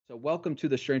So, welcome to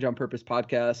the Strange on Purpose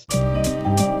podcast.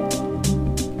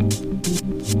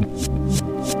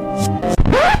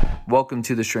 Welcome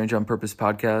to the Strange on Purpose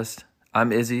podcast.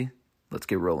 I'm Izzy. Let's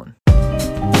get rolling.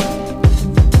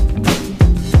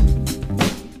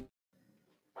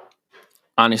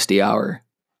 Honesty hour.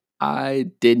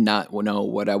 I did not know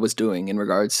what I was doing in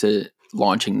regards to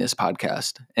launching this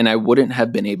podcast, and I wouldn't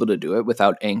have been able to do it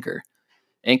without Anchor.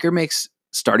 Anchor makes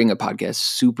starting a podcast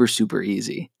super, super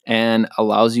easy and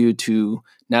allows you to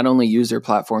not only use their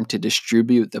platform to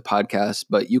distribute the podcast,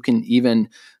 but you can even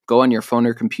go on your phone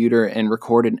or computer and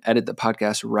record and edit the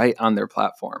podcast right on their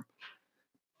platform.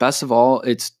 Best of all,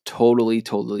 it's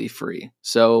totally free.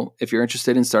 So if you're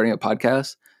interested in starting a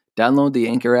podcast, download the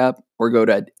Anchor app or go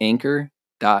to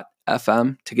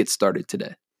anchor.fm to get started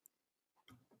today.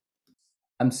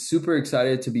 I'm super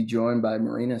excited to be joined by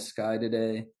Marina Sky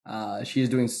today. She is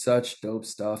doing such dope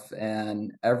stuff,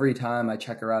 and every time I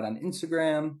check her out on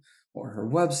Instagram or her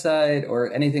website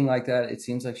or anything like that, it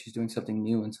seems like she's doing something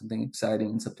new and something exciting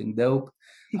and something dope.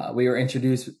 We were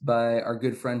introduced by our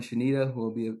good friend Shanita, who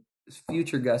will be a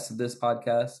future guest of this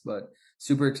podcast, but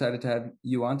super excited to have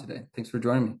you on today. Thanks for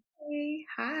joining me. Hey,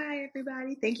 hi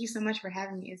everybody. Thank you so much for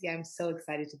having me, Izzy. I'm so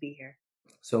excited to be here.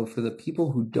 So for the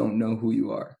people who don't know who you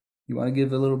are, you want to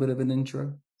give a little bit of an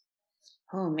intro?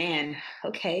 Oh man.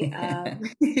 Okay.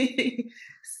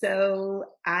 So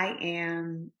I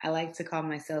like to call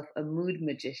myself a mood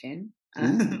magician.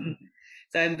 So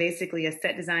I'm basically a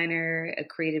set designer, a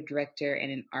creative director,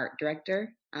 and an art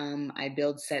director. I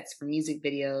build sets for music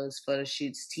videos, photo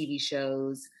shoots, TV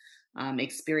shows,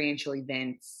 experiential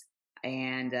events,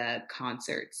 and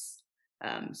concerts.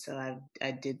 So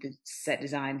I did the set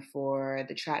design for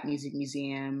the Trap Music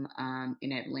Museum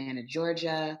in Atlanta,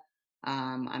 Georgia.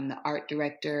 I'm the art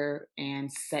director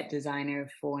and set designer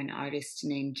for an artist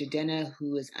named Jadena,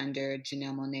 who is under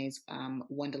Janelle Monáe's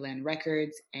Wonderland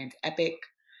Records and Epic.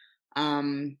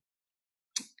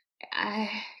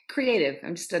 Creative.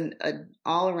 I'm just an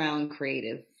all-around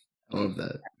creative. I love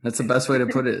that. That's the best way to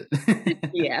put it.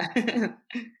 Yeah.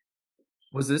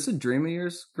 Was this a dream of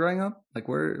yours growing up? Like,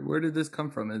 where did this come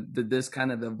from? Did this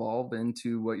kind of evolve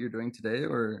into what you're doing today,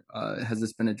 or has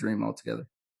this been a dream altogether?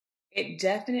 It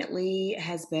definitely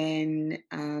has been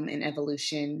an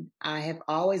evolution. I have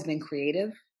always been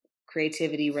creative.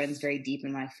 Creativity runs very deep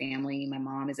in my family. My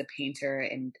mom is a painter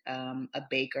and a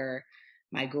baker.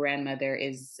 My grandmother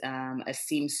is a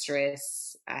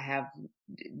seamstress. I have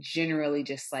generally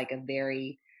just like a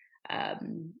very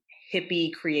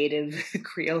hippie, creative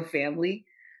Creole family.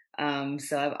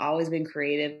 So I've always been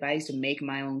creative. I used to make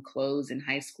my own clothes in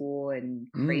high school and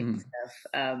crazy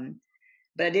stuff.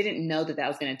 But I didn't know that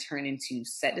was going to turn into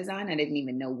set design. I didn't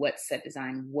even know what set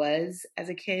design was as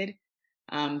a kid.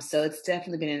 So it's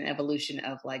definitely been an evolution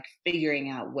of like figuring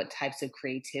out what types of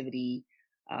creativity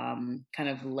kind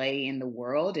of lay in the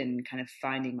world and kind of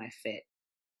finding my fit.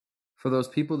 For those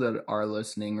people that are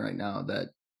listening right now that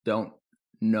don't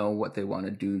know what they want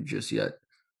to do just yet,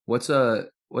 what's an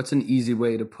easy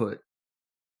way to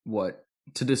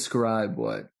describe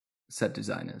what set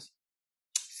design is?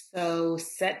 So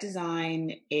set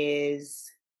design is,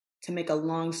 to make a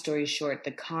long story short,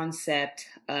 the concept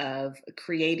of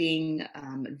creating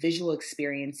visual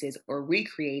experiences or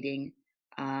recreating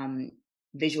um,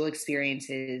 visual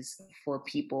experiences for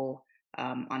people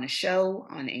on a show,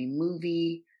 on a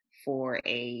movie, for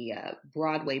a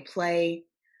Broadway play,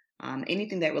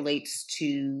 anything that relates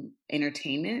to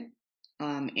entertainment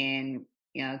and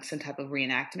some type of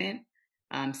reenactment.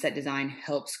 Set design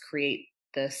helps create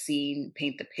the scene,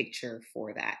 paint the picture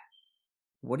for that.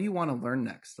 What do you want to learn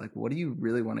next? Like, what do you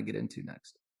really want to get into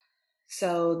next?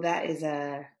 So that is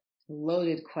a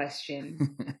loaded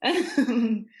question.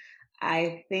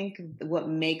 I think what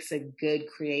makes a good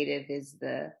creative is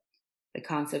the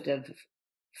concept of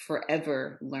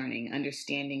forever learning,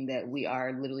 understanding that we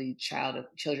are literally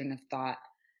children of thought,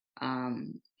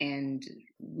 and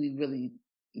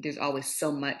there's always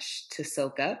so much to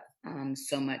soak up,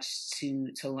 so much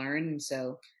to learn, and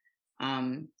so.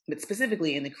 But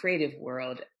specifically in the creative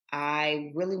world,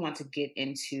 I really want to get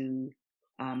into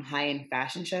high-end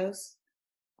fashion shows.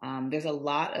 There's a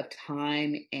lot of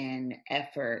time and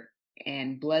effort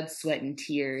and blood, sweat, and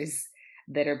tears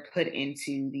that are put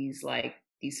into these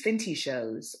Fenty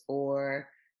shows or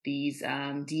these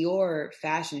Dior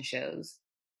fashion shows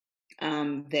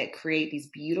that create these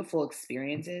beautiful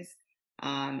experiences.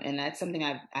 And that's something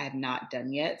I have not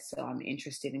done yet. So I'm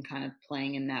interested in kind of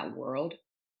playing in that world.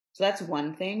 So that's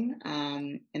one thing.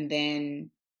 And then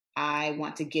I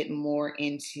want to get more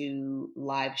into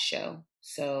live show.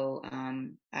 So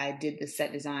I did the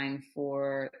set design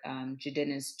for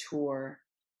Jadena's tour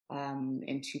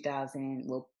in 2000,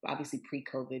 well, obviously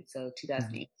pre-COVID, so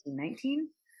Mhm. 2018, 19.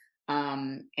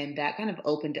 And that kind of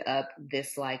opened up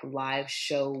this like live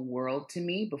show world to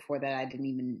me. Before that,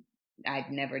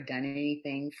 I'd never done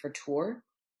anything for tour.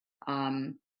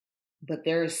 Um, but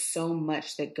there is so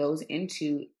much that goes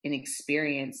into an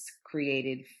experience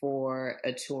created for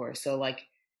a tour. So like,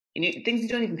 things you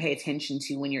don't even pay attention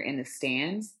to when you're in the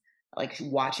stands, like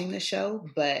watching the show,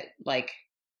 but like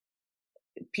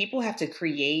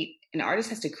an artist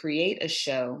has to create a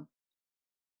show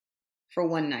for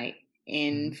one night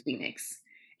in Mhm. Phoenix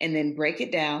and then break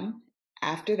it down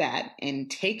after that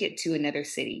and take it to another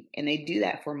city. And they do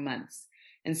that for months.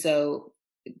 And so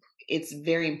it's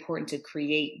very important to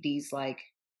create these like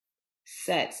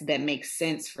sets that make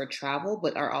sense for travel,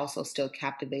 but are also still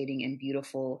captivating and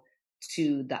beautiful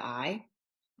to the eye.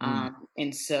 Mm.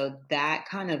 And so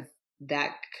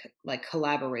like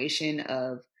collaboration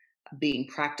of being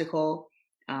practical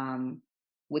um,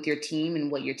 with your team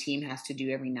and what your team has to do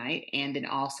every night, and then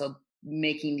also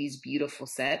making these beautiful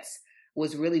sets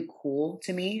was really cool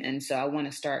to me. And so I want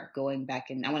to start going back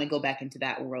and I want to go back into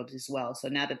that world as well. So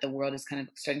now that the world is kind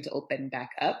of starting to open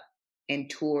back up and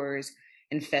tours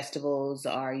and festivals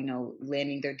are,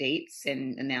 landing their dates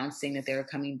and announcing that they're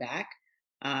coming back,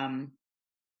 um,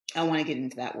 I want to get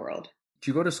into that world. Did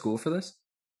you go to school for this?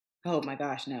 Oh my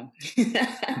gosh, no.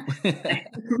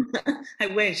 I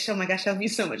wish. Oh my gosh, I'll be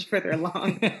so much further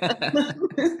along.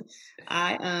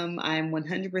 I'm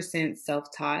 100%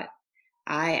 self-taught.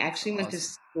 I That's actually went to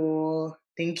awesome. school.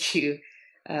 Thank you.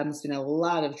 It's been a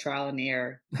lot of trial and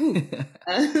error. Whew.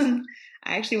 Um,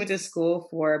 I actually went to school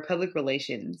for public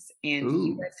relations and Ooh,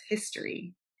 U.S.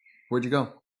 history. where'd you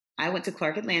go? I went to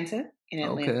Clark Atlanta in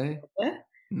Atlanta, Okay, Georgia,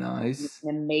 nice.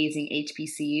 an amazing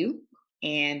HBCU,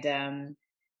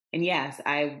 and yes,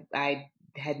 I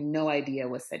had no idea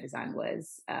what set design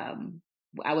was.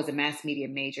 I was a mass media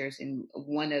major, and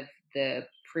one of the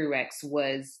prereqs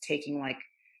was taking like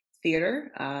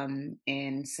theater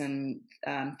and some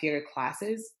theater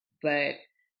classes, but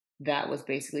that was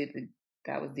basically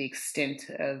that was the extent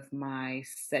of my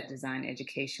set design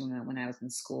education when I was in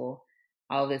school.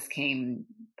 All this came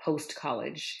post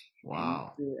college and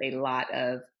Wow. through a lot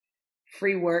of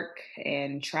free work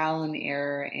and trial and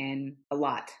error and a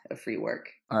lot of free work.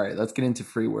 All right, let's get into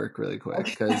free work really quick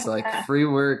Okay. because like free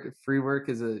work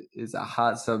is a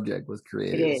hot subject with It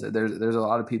creatives. is. There's a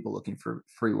lot of people looking for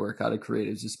free work out of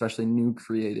creatives, especially new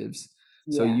creatives.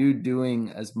 So Yeah. you doing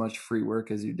as much free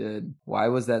work as you did, why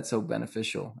was that so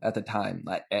beneficial at the time?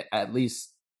 Like at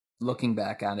least looking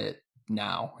back on it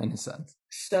now, in a sense.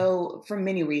 So for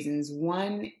many reasons.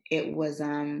 One, it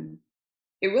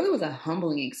really was a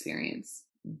humbling experience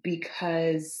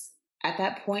because at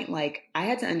that point, like I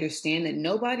had to understand that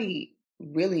nobody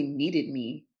really needed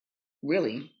me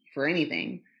really for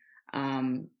anything.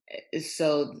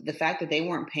 So the fact that they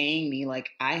weren't paying me, like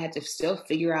I had to still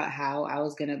figure out how I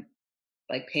was gonna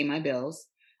like pay my bills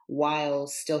while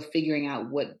still figuring out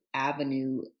what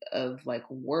avenue of like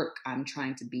work I'm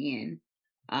trying to be in.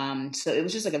 So it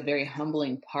was just like a very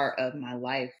humbling part of my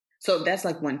life. So that's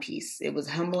like one piece. It was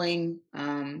humbling.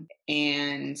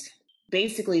 And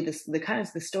basically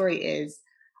the story is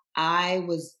I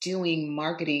was doing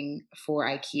marketing for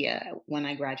IKEA when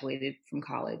I graduated from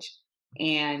college.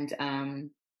 And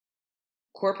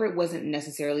corporate wasn't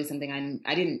necessarily something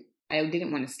I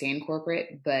didn't want to stay in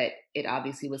corporate, but it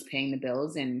obviously was paying the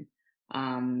bills. And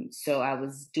so I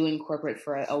was doing corporate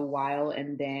for a while,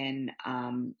 and then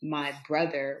my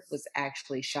brother was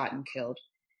actually shot and killed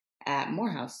at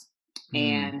Morehouse. Mm,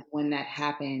 And when that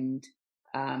happened,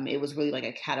 it was really like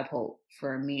a catapult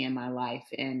for me in my life.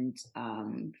 And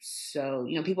so,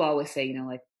 people always say,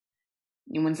 like,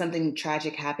 when something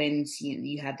tragic happens,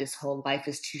 you have this whole life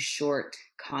is too short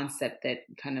concept that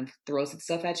kind of throws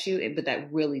itself at you. But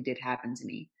that really did happen to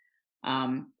me.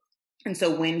 Um, and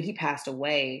so when he passed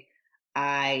away,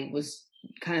 I was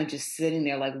kind of just sitting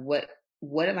there like,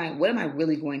 what am I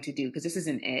really going to do? Because this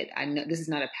isn't it. I know this is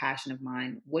not a passion of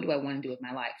mine. What do I want to do with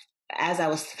my life? As I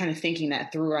was kind of thinking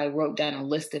that through, I wrote down a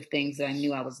list of things that I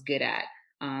knew I was good at.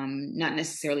 Not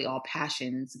necessarily all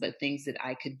passions, but things that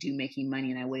I could do making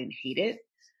money and I wouldn't hate it.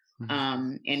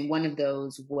 mhm. And one of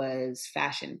those was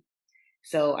fashion.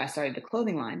 So I started the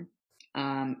clothing line.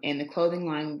 And the clothing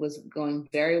line was going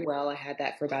very well. I had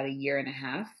that for about a year and a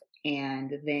half.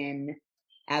 And then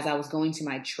as I was going to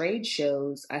my trade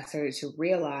shows, I started to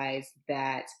realize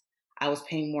that I was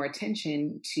paying more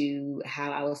attention to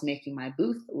how I was making my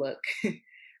booth look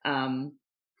um,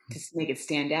 to make it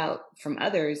stand out from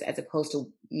others, as opposed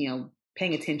to,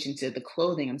 paying attention to the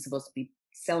clothing I'm supposed to be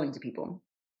selling to people.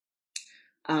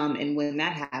 And when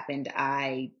that happened,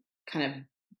 I kind of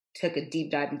took a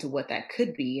deep dive into what that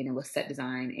could be, and it was set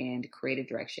design and creative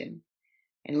direction.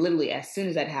 And literally, as soon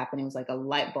as that happened, it was like a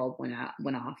light bulb went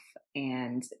off,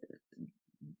 and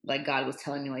like God was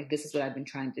telling me, like, this is what I've been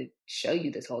trying to show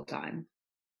you this whole time.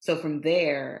 So from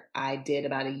there, I did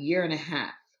about a year and a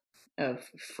half of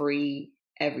free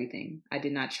everything. I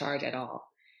did not charge at all.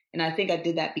 And I think I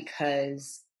did that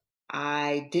because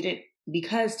I didn't,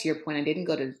 because to your point, I didn't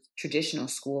go to traditional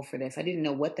school for this. I didn't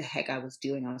know what the heck I was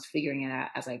doing. I was figuring it out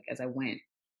as I went.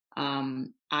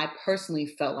 I personally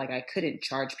felt like I couldn't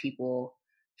charge people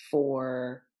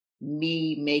for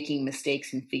me making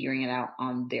mistakes and figuring it out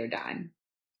on their dime.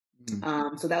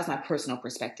 Mm. So that was my personal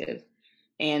perspective.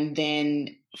 And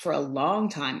then for a long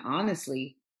time,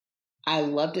 honestly, I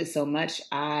loved it so much.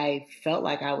 I felt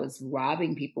like I was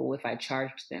robbing people if I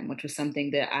charged them, which was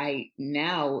something that I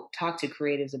now talk to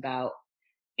creatives about.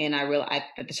 And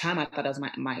at the time I thought I was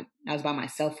I was by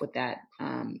myself with that.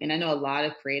 And I know a lot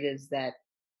of creatives that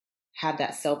have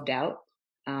that self doubt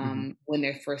Mhm. when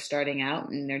they're first starting out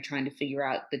and they're trying to figure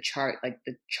out like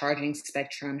the charging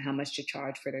spectrum, how much to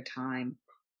charge for their time.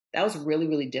 That was really,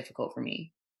 really difficult for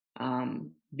me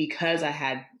because I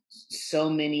had so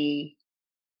many.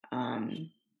 Um,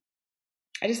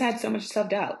 I just had so much self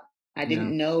doubt. I Yeah.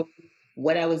 didn't know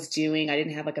what I was doing. I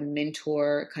didn't have like a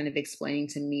mentor kind of explaining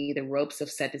to me the ropes of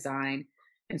set design,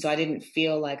 and so I didn't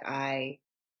feel like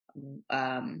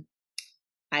um,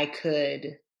 I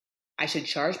could I should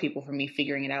charge people for me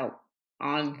figuring it out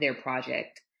on their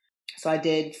project. So I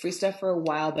did free stuff for a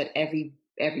while, but every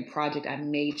project I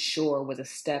made sure was a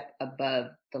step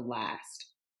above the last.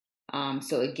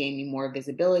 So it gained me more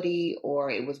visibility, or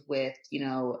it was with,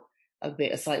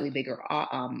 a slightly bigger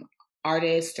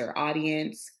artist or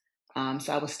audience.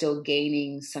 So I was still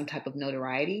gaining some type of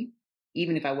notoriety,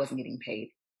 even if I wasn't getting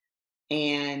paid.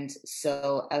 And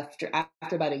so after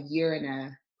about a year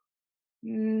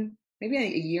and maybe a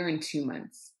year and 2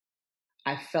 months,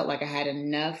 I felt like I had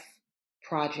enough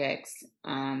projects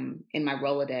in my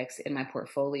Rolodex, in my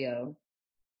portfolio,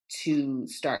 to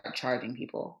start charging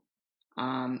people.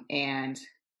 And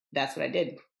that's what I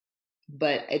did.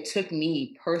 But it took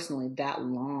me personally that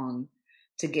long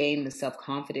to gain the self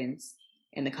confidence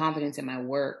and the confidence in my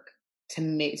work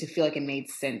to feel like it made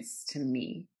sense to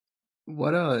me.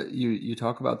 What you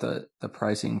talk about the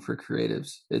pricing for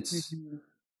creatives. It's Mhm.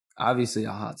 obviously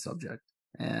a hot subject,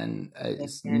 and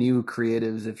it's Yeah. new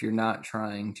creatives, if you're not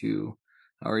trying to,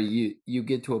 or you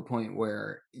get to a point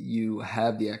where you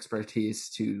have the expertise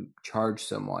to charge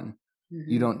someone,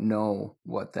 you Mhm. don't know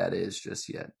what that is just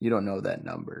yet. You don't know that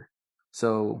number.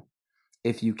 So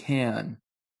if you can,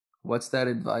 what's that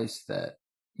advice that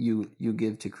you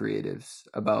give to creatives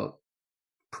about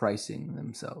pricing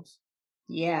themselves?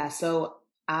 Yeah. So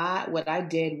I what I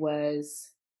did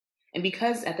was, and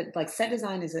because at the like set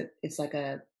design it's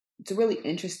a really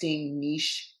interesting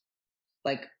niche,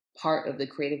 like, part of the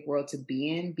creative world to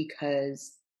be in,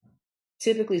 because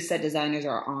typically set designers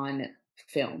are on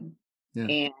film. Yeah.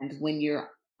 And when you're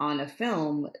on a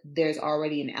film, there's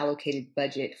already an allocated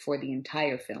budget for the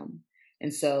entire film.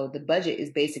 And so the budget is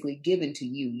basically given to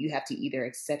you. You have to either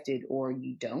accept it or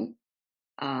you don't.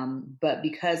 But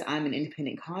because I'm an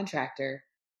independent contractor,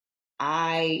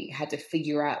 I had to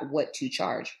figure out what to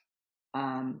charge.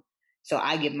 Um, so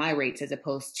I give my rates as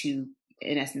opposed to,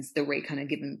 in essence, the rate kind of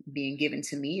being given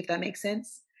to me, if that makes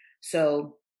sense.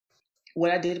 So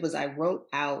what I did was I wrote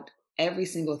out every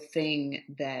single thing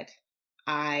that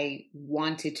I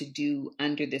wanted to do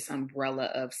under this umbrella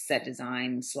of set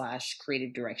design slash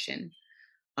creative direction.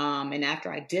 And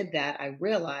after I did that, I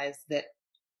realized that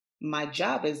my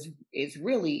job is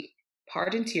really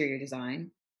part interior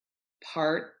design,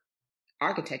 part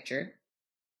architecture,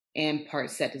 and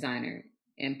part set designer,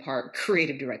 and part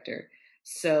creative director.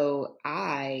 So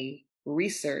I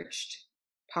researched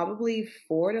probably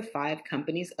 4 to 5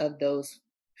 companies of those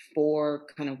four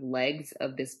kind of legs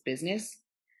of this business,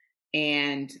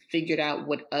 and figured out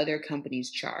what other companies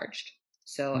charged.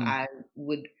 So Mm. I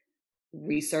would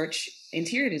research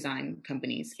interior design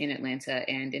companies in Atlanta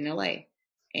and in LA,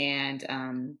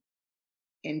 and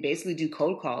basically do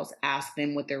cold calls, ask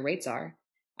them what their rates are.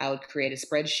 I would create a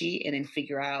spreadsheet and then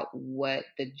figure out what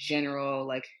the general,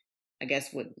 like, I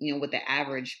guess what the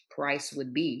average price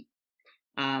would be.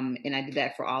 And I did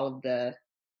that for all of the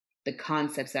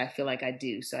concepts that I feel like I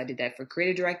do. So I did that for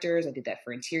creative directors, I did that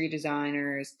for interior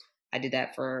designers, I did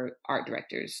that for art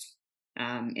directors,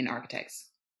 and architects.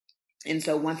 And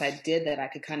so once I did that,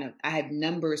 I had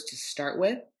numbers to start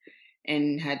with,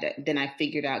 and then I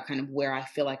figured out kind of where I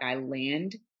feel like I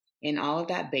land in all of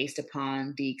that based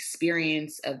upon the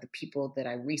experience of the people that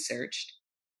I researched,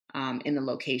 in the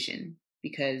location.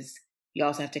 Because you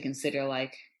also have to consider,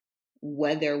 like,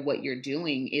 whether what you're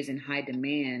doing is in high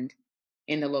demand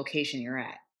in the location you're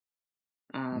at.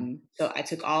 So I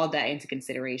took all of that into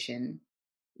consideration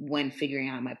when figuring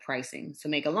out my pricing. So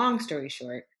make a long story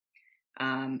short,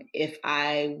 if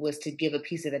I was to give a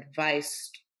piece of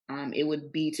advice, it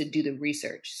would be to do the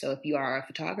research. So if you are a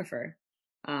photographer,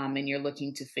 and you're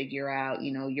looking to figure out,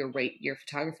 your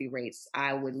photography rates,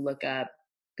 I would look up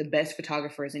the best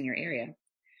photographers in your area,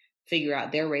 figure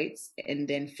out their rates, and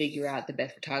then figure out the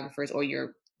best photographers or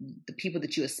the people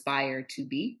that you aspire to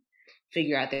be,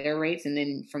 figure out their rates, and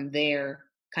then from there,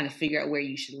 kind of figure out where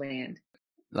you should land.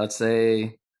 Let's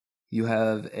say you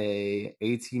have a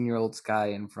 18-year-old Sky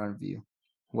in front of you.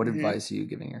 What Mhm. advice are you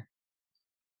giving her?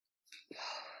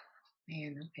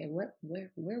 Man, okay, where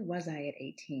was I at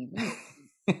 18?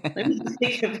 Let me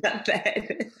think about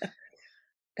that.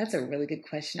 That's a really good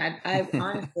question. I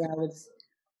honestly, I was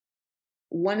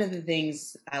one of the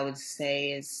things I would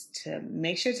say is to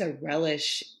make sure to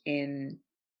relish in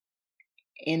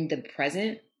the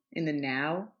present, in the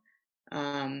now.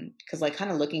 Because like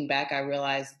kind of looking back, I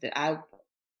realized that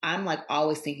I'm like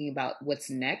always thinking about what's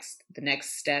next, the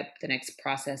next step, the next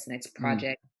process, the next Mm.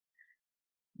 project,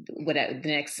 whatever, the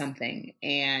next something.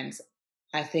 And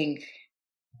I think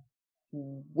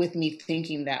with me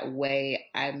thinking that way,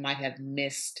 I might have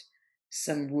missed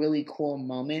some really cool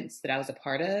moments that I was a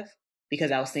part of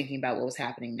because I was thinking about what was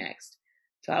happening next.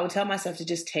 So I would tell myself to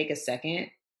just take a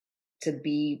second to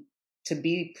be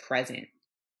present,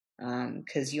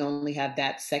 because you only have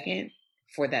that second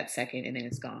for that second, and then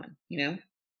it's gone.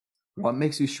 What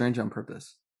makes you strange on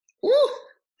purpose? Ooh,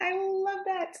 I love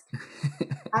that.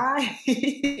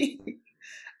 I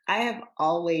I have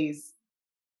always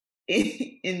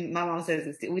and my mom says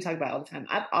this too, we talk about it all the time.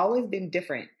 I've always been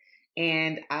different.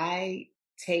 And I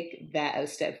take that a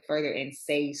step further and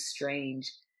say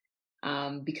strange,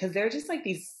 because there are just like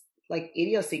these like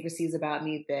idiosyncrasies about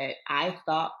me that I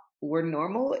thought were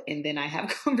normal. And then I have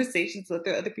conversations with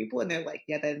the other people and they're like,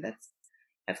 yeah,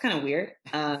 that's kind of weird.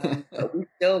 But we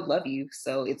still love you.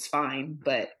 So it's fine.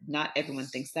 But not everyone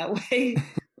thinks that way.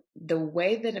 The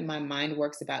way that my mind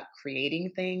works about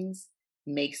creating things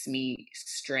makes me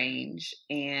strange,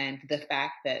 and the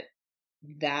fact that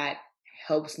that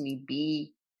helps me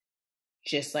be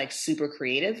just like super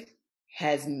creative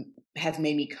has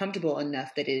made me comfortable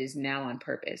enough that it is now on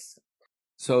purpose.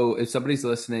 So if somebody's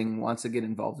listening, wants to get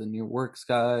involved in your work,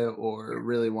 Sky, or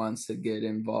really wants to get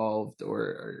involved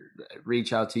or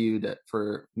reach out to you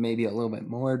for maybe a little bit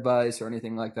more advice or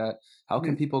anything like that, how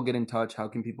can people get in touch? How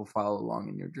can people follow along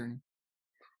in your journey?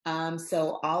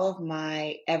 So all of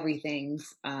my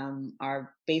everythings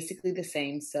are basically the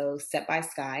same. So Set by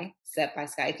Sky.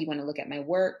 If you want to look at my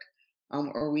work,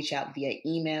 or reach out via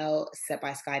email,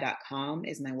 setbysky.com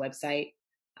is my website.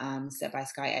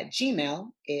 Setbysky at Gmail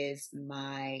is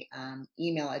my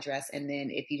email address. And then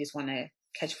if you just want to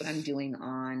catch what I'm doing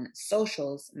on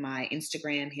socials, my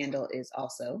Instagram handle is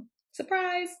also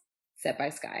surprise Set by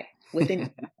Sky with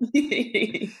an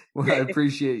Well, I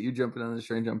appreciate you jumping on the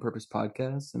Strange on Purpose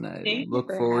podcast, and I Thank you look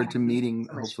for forward to having me. meeting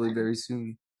So much hopefully fun. very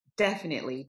soon. Definitely.